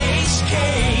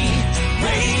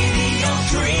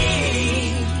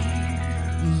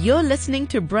You're listening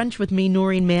to Brunch with me,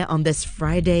 Noreen Mayer, on this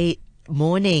Friday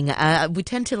morning. We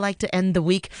tend to like to end the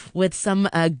week with some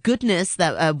goodness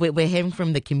that we're hearing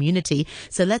from the community.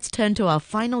 So let's turn to our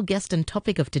final guest and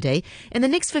topic of today. In the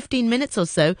next 15 minutes or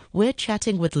so, we're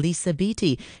chatting with Lisa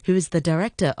Beattie, who is the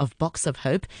director of Box of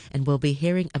Hope, and we'll be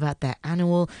hearing about their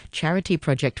annual charity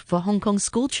project for Hong Kong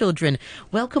school children.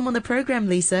 Welcome on the program,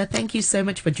 Lisa. Thank you so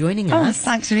much for joining us.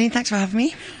 Thanks, Noreen. Thanks for having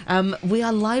me. We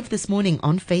are live this morning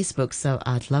on Facebook, so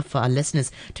I'd love for our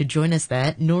listeners to join us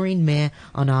there. Noreen Mayer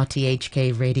on RTHK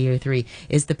Radio 3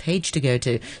 is the page to go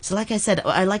to. So like I said,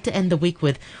 I like to end the week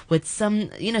with some,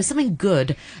 something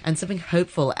good and something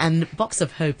hopeful. And Box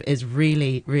of Hope is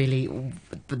really, really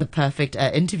the perfect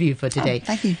interview for today.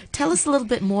 Thank you. Tell us a little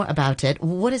bit more about it.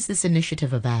 What is this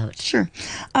initiative about? Sure.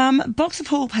 Box of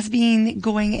Hope has been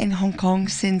going in Hong Kong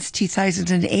since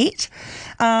 2008.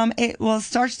 It was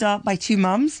started up by two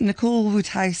mums, Nicole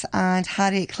Woodhouse and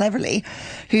Harriet Cleverly,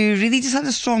 who really just had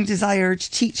a strong desire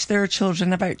to teach their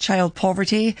children about child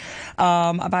poverty,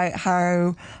 about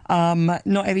how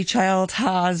not every child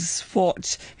has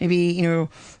what maybe,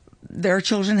 their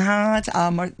children had,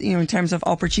 in terms of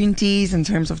opportunities, in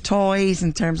terms of toys,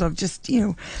 in terms of just,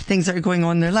 things that are going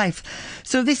on in their life.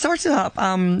 So they started up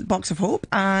Box of Hope,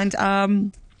 and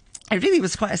it really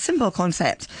was quite a simple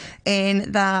concept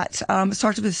in that it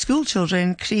started with school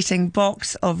children creating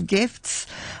box of gifts.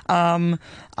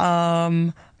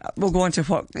 We'll go on to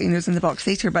what is in the box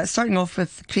later, but starting off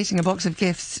with creating a box of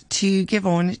gifts to give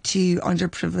on to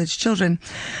underprivileged children.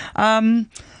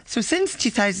 So since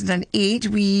 2008,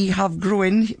 we have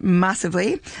grown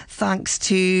massively thanks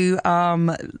to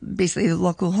basically the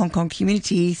local Hong Kong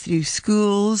community through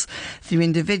schools, through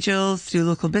individuals, through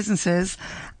local businesses.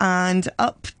 And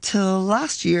up till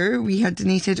last year, we had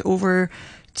donated over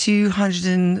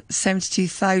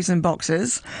 272,000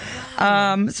 boxes.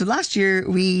 So last year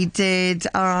we did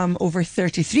over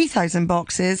 33,000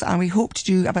 boxes, and we hope to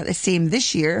do about the same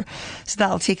this year. So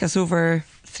that'll take us over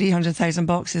 300,000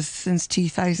 boxes since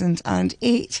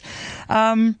 2008.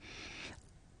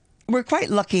 We're quite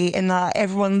lucky in that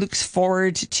everyone looks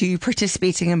forward to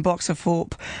participating in Box of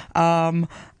Hope.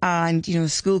 And,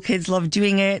 school kids love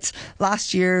doing it.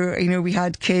 Last year, we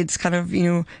had kids kind of,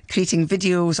 creating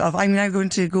videos of, I'm now going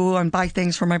to go and buy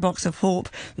things for my Box of Hope.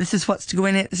 This is what's to go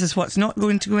in it. This is what's not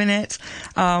going to go in it.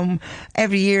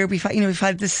 Every year we've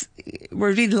had this,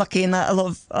 we're really lucky in that a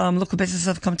lot of local businesses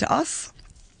have come to us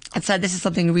and said this is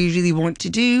something we really want to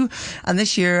do. And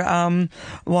this year,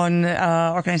 one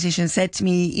organisation said to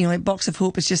me, Box of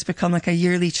Hope has just become like a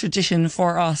yearly tradition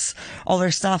for us. All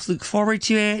our staff look forward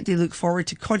to it. They look forward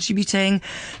to contributing,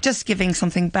 just giving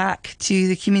something back to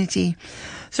the community.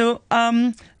 So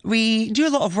we do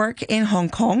a lot of work in Hong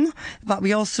Kong, but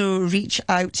we also reach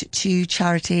out to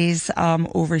charities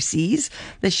overseas.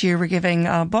 This year we're giving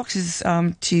boxes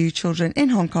to children in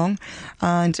Hong Kong,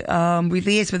 and we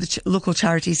liaise with the local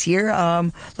charities here.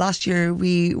 Last year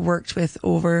we worked with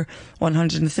over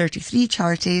 133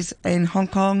 charities in Hong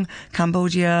Kong,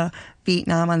 Cambodia,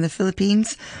 Vietnam and the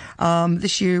Philippines.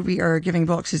 This year we are giving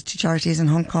boxes to charities in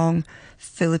Hong Kong,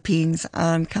 Philippines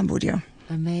and Cambodia.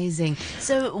 Amazing.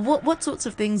 So what sorts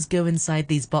of things go inside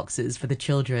these boxes for the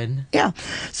children? Yeah.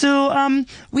 So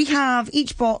we have,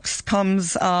 each box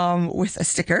comes with a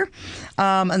sticker,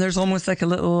 and there's almost like a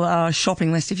little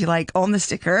shopping list, if you like, on the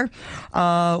sticker,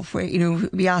 where,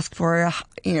 we ask for,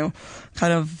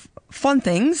 kind of fun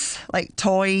things like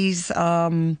toys,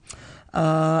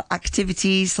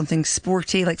 activities, something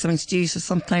sporty, like something to do. So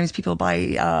sometimes people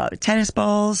buy tennis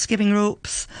balls, skipping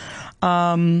ropes,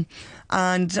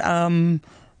 and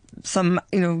some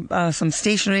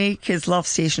stationery. Kids love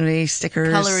stationery,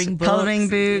 stickers, colouring books,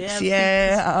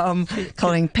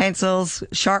 colouring pencils,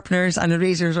 sharpeners and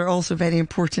erasers are also very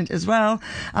important as well.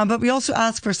 But we also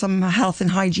ask for some health and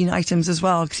hygiene items as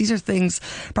well, because these are things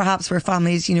perhaps where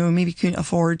families, maybe couldn't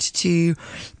afford to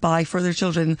buy for their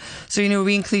children. So,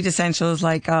 we include essentials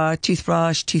like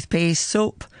toothbrush, toothpaste,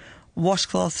 soap.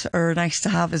 Washcloths are nice to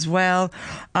have as well.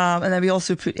 And then we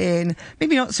also put in,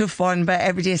 maybe not so fun, but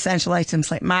everyday essential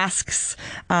items like masks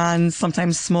and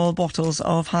sometimes small bottles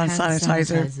of hand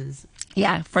sanitizer.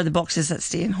 Yeah, for the boxes that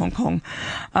stay in Hong Kong.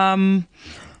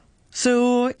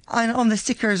 So, and on the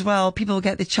sticker as well, people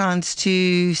get the chance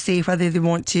to say whether they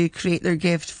want to create their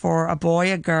gift for a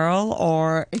boy, a girl,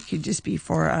 or it could just be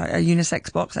for a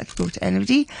unisex box that could go to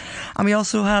anybody. And we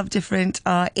also have different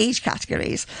age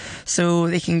categories. So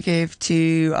they can give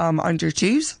to under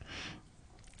twos.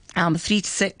 3 to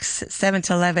 6, 7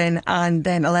 to 11, and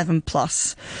then 11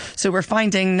 plus. So we're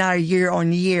finding now year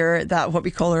on year that what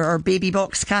we call our baby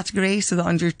box category, so the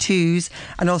under twos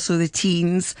and also the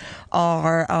teens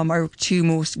are our two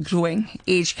most growing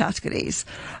age categories.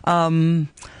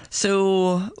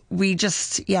 So we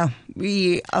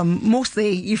mostly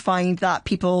you find that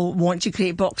people want to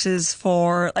create boxes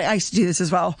for, like I used to do this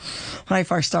as well when I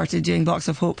first started doing Box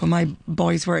of Hope when my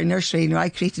boys were in nursery. I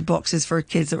created boxes for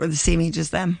kids that were the same age as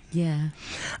them. Yeah.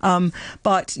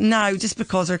 But now, just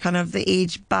because they're kind of the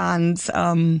age bands,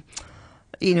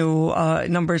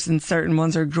 numbers in certain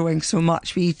ones are growing so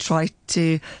much, we try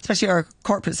to, especially our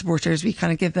corporate supporters, we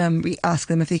ask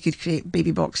them if they could create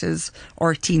baby boxes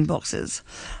or teen boxes.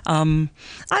 I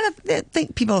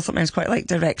think people sometimes quite like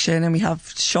direction, and we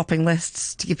have shopping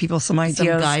lists to give people some ideas.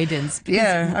 Some guidance.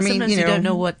 Yeah, I mean, sometimes you don't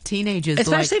know what teenagers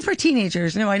especially like. for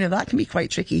teenagers. I know that can be quite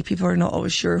tricky. People are not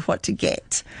always sure what to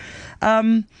get.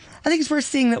 I think it's worth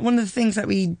saying that one of the things that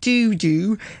we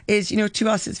do is, to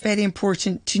us, it's very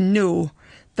important to know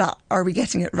that are we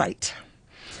getting it right.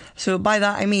 So by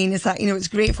that I mean is that, it's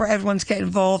great for everyone to get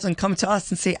involved and come to us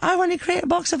and say, I want to create a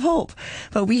box of hope.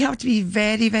 But we have to be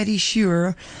very, very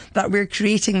sure that we're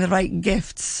creating the right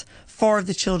gifts for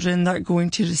the children that are going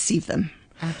to receive them.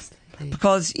 Absolutely.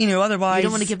 Because, otherwise... You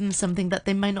don't want to give them something that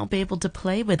they might not be able to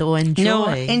play with or enjoy. No,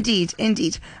 indeed.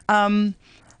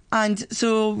 And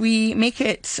so we make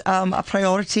it a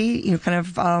priority,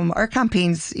 our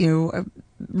campaigns,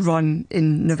 run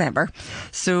in November.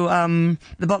 So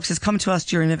the boxes come to us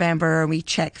during November and we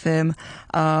check them,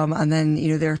 and then,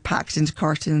 they're packed into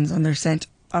cartons and they're sent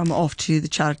off to the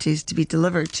charities to be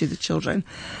delivered to the children.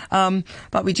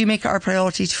 But we do make it our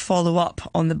priority to follow up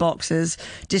on the boxes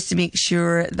just to make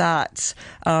sure that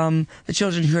the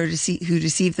children who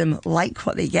receive them like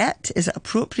what they get. Is it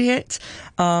appropriate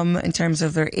in terms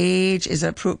of their age? Is it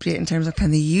appropriate in terms of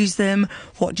can they use them?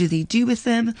 What do they do with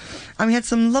them? And we had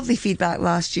some lovely feedback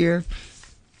last year.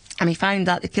 And we found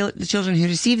that the children who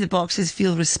receive the boxes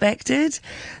feel respected.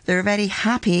 They're very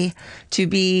happy to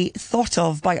be thought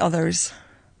of by others.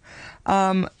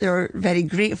 They're very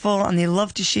grateful and they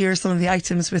love to share some of the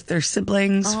items with their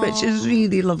siblings, which is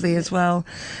really lovely as well.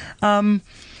 And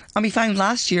we found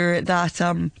last year that,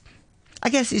 I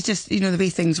guess it's just, the way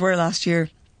things were last year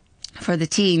for the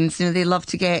teens, they love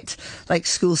to get like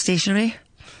school stationery.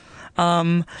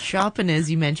 Sharpeners,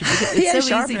 you mentioned. It's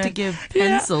so easy to give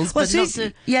pencils, but not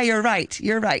to... Yeah, you're right.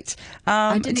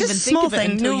 I didn't even think of it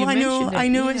until you mentioned it. I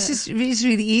know. It's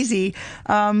really easy.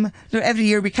 Every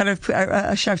year we kind of put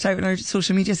out a shout out on our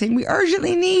social media saying we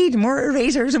urgently need more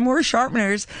erasers and more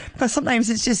sharpeners, because sometimes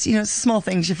it's just, small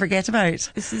things you forget about.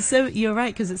 You're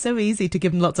right, because it's so easy to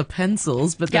give them lots of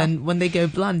pencils, but then when they go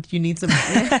blunt, you need some...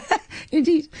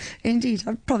 Indeed.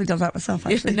 I've probably done that myself,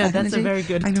 actually. No, that's a very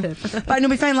good tip. But I know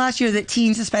we found last year that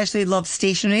teens especially love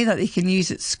stationery that they can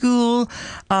use at school,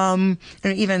 and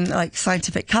even like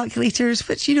scientific calculators,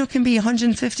 which, can be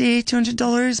 $150,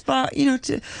 $200.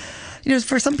 But,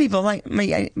 for some people, might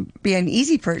be an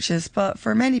easy purchase, but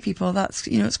for many people, that's,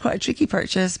 it's quite a tricky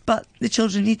purchase, but the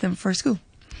children need them for school.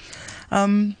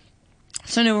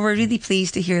 So no, we're really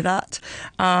pleased to hear that.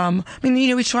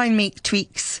 We try and make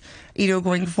tweaks,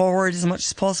 going forward as much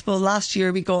as possible. Last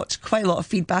year we got quite a lot of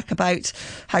feedback about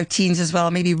how teens as well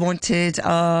maybe wanted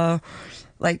plug-in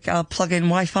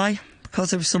Wi-Fi because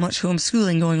there was so much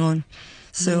homeschooling going on.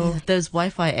 So those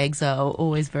Wi-Fi eggs are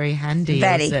always very handy.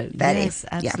 Very. Yes,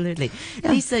 absolutely.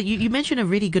 Yeah. Lisa, you mentioned a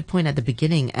really good point at the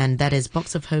beginning, and that is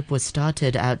Box of Hope was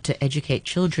started out to educate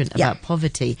children about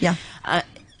poverty. Yeah.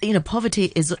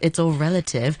 Poverty it's all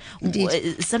relative.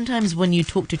 Indeed. Sometimes when you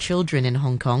talk to children in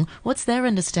Hong Kong, what's their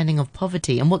understanding of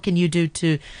poverty, and what can you do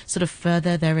to sort of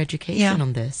further their education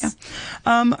on this?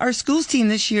 Yeah. Our schools team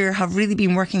this year have really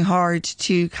been working hard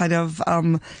to kind of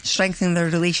strengthen their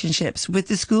relationships with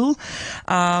the school,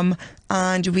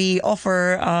 and we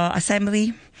offer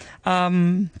assembly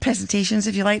presentations,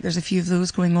 if you like. There's a few of those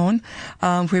going on,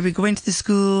 where we go into the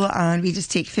school and we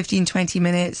just take 15-20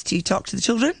 minutes to talk to the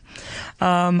children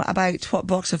about what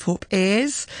Box of Hope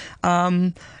is.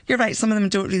 You're right, some of them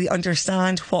don't really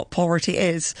understand what poverty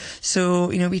is, so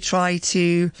we try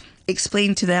to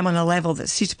explain to them on a level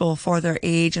that's suitable for their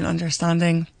age and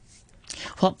understanding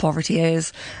what poverty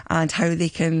is and how they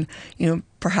can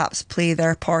perhaps play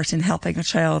their part in helping a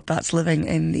child that's living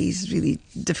in these really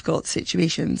difficult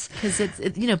situations. Because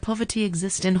poverty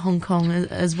exists in Hong Kong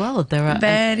as well. There are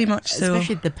very much so.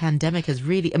 Especially the pandemic has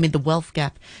really. I mean, the wealth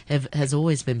gap has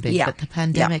always been big, but the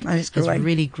pandemic has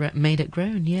really made it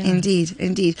grown. Yeah, indeed.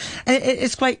 And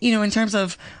it's quite, in terms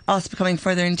of us becoming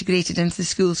further integrated into the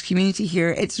schools community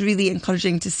here, it's really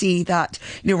encouraging to see that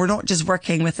we're not just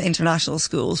working with international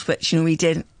schools, which we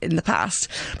did in the past,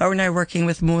 but we're now working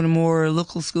with more and more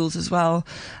local schools as well,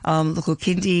 local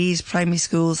kindies, primary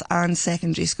schools, and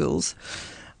secondary schools.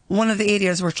 One of the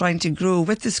areas we're trying to grow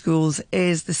with the schools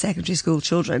is the secondary school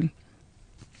children.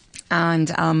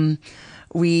 And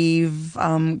we've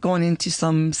gone into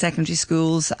some secondary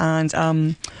schools,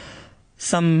 and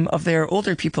some of their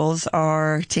older pupils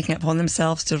are taking it upon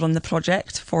themselves to run the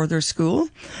project for their school.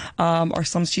 Or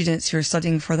some students who are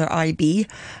studying for their IB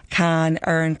can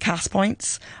earn CAS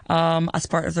points as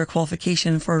part of their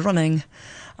qualification for running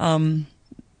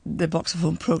the Box of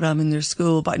Hope programme in their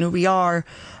school. But I know we are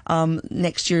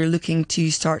next year looking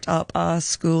to start up a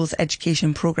schools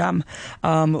education programme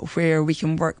where we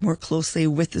can work more closely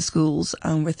with the schools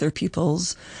and with their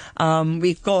pupils.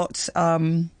 We've got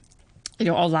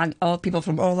all people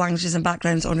from all languages and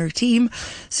backgrounds on our team,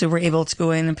 so we're able to go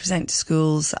in and present to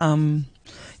schools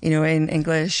in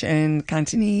English and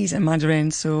Cantonese and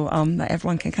Mandarin, so that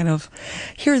everyone can kind of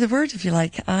hear the word, if you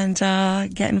like, and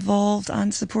get involved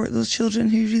and support those children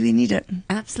who really need it.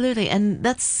 Absolutely, and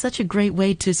that's such a great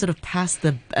way to sort of pass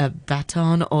the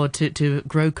baton, or to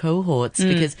grow cohorts,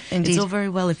 because indeed. It's all very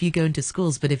well if you go into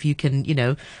schools, but if you can,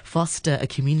 foster a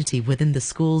community within the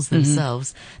schools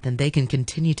themselves, then they can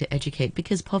continue to educate,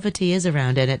 because poverty is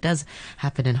around, and it does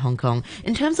happen in Hong Kong.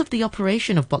 In terms of the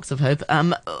operation of Box of Hope,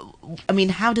 I mean,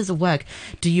 how does it work?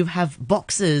 Do you have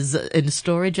boxes in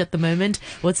storage at the moment?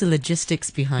 What's the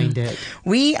logistics behind it?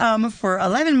 We, for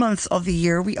 11 months of the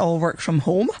year, we all work from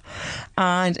home,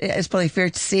 and it is probably fair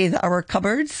to say that our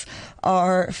cupboards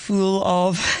are full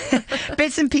of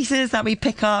bits and pieces that we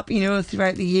pick up,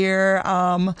 throughout the year.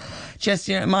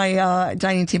 My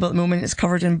dining table at the moment is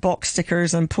covered in box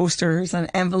stickers and posters and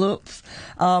envelopes.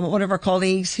 One of our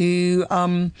colleagues who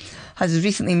has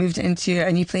recently moved into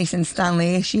a new place in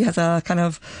Stanley, she has a kind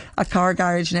of a car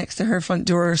garage next to her front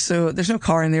door, so there's no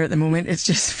car in there at the moment. It's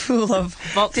just full of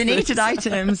donated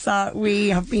items that we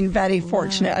have been very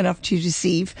fortunate enough to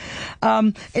receive.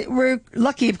 We're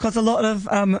lucky because a lot of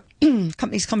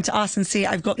companies come to us and say,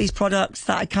 I've got these products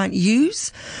that I can't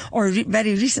use. Or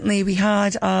very recently we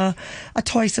had a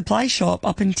toy supply shop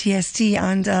up in TST,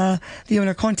 and the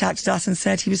owner contacted us and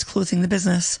said he was closing the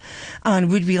business,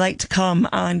 and would we like to come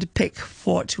and pick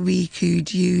what we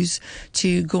could use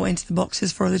to go into the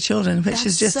boxes for the children, which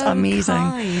is just so amazing.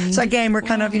 Kind. So again, we're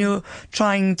kind of,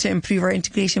 trying to improve our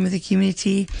integration with the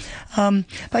community. But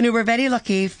I know we're very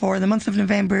lucky. For the month of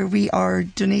November, we are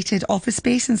donated office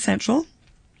space in Central.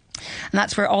 And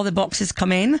that's where all the boxes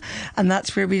come in. And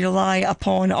that's where we rely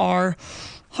upon our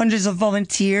hundreds of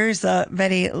volunteers that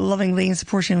very lovingly and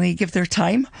supportingly give their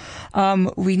time.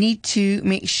 We need to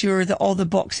make sure that all the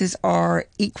boxes are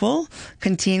equal,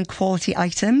 contain quality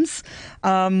items.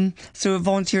 So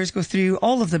volunteers go through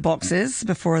all of the boxes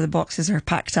before the boxes are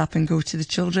packed up and go to the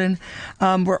children.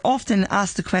 We're often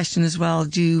asked the question as well,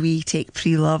 do we take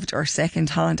pre-loved or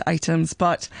second-hand items?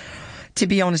 But to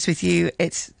be honest with you,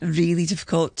 it's really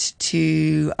difficult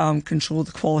to control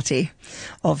the quality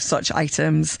of such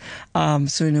items.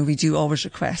 So, we do always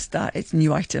request that it's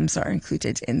new items that are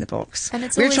included in the box. And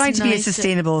it's We're trying to be nice as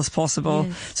sustainable as possible.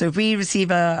 Yes. So if we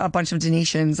receive a bunch of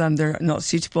donations and they're not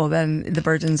suitable, then the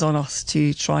burden's on us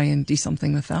to try and do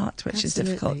something with that, which is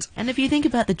difficult. And if you think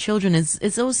about the children,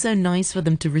 it's also nice for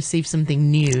them to receive something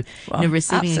new, Well,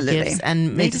 receiving absolutely. gifts,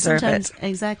 and They maybe deserve sometimes it.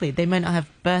 exactly they might not have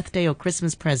birthday or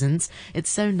Christmas presents.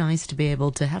 It's so nice to be able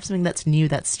to have something that's new,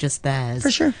 that's just theirs. For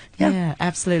sure. Yeah.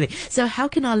 Absolutely. So how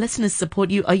can our listeners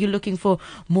support you? Are you looking for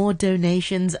more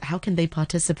donations? How can they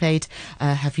participate?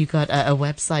 Have you got a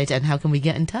website, and how can we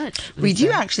get in touch? We do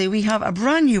actually. We have a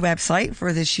brand new website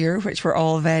for this year, which we're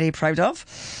all very proud of.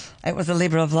 It was a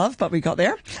labour of love, but we got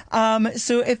there.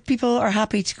 So if people are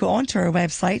happy to go onto our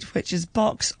website, which is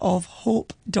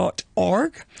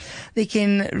boxofhope.org, they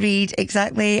can read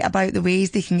exactly about the ways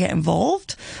they can get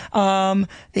involved.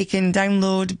 They can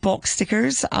download box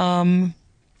stickers.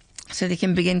 so they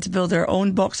can begin to build their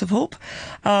own box of hope.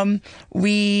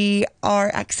 We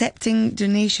are accepting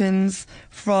donations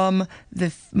from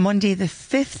the Monday the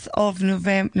 5th of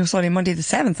November, Monday the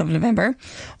 7th of November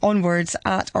onwards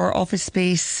at our office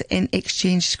space in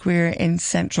Exchange Square in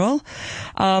Central.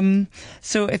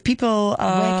 So if people...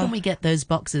 Where can we get those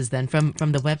boxes then? From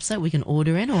the website we can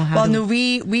order in, or how? Well, no,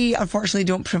 we unfortunately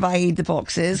don't provide the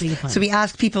boxes. So we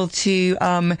ask people to,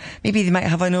 maybe they might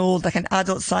have an old, like an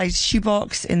adult-sized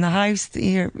shoebox in the house,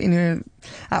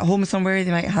 at home somewhere.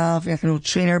 They might have like an old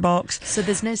trainer box. So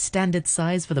there's no standard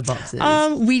size for the boxes?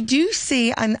 We do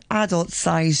say an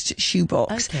adult-sized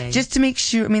shoebox, just to make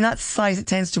sure. I mean, that's the size that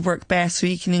tends to work best, so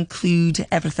you can include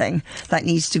everything that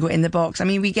needs to go in the box. I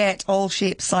mean, we get all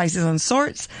shapes, sizes and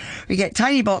sorts. We get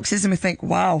tiny boxes and we think,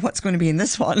 wow, what's going to be in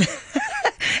this one?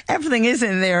 Everything is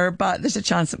in there, but there's a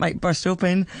chance it might burst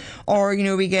open. Or,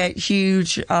 we get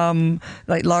huge,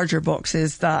 like larger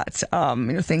boxes that,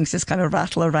 things just kind of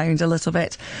rattle around a little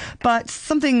bit. But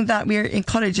something that we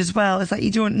encourage as well is that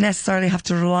you don't necessarily have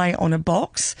to rely on a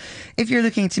box. If you're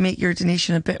looking to make your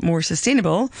donation a bit more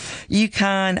sustainable, you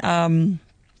can, a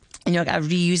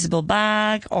reusable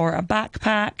bag or a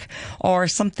backpack or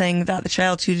something that the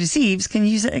child who receives can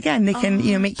use it again. They can,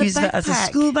 make use of it as a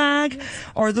school bag,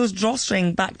 or those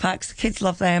drawstring backpacks. The kids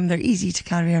love them. They're easy to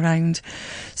carry around.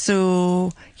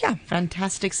 So, yeah.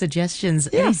 Fantastic suggestions.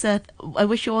 Yeah. Lisa, I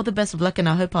wish you all the best of luck, and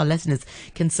I hope our listeners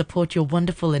can support your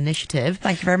wonderful initiative.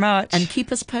 Thank you very much. And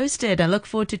keep us posted. I look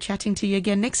forward to chatting to you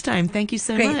again next time. Thank you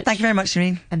so much. Thank you very much,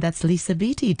 Shireen. And that's Lisa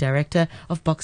Beattie, Director of Box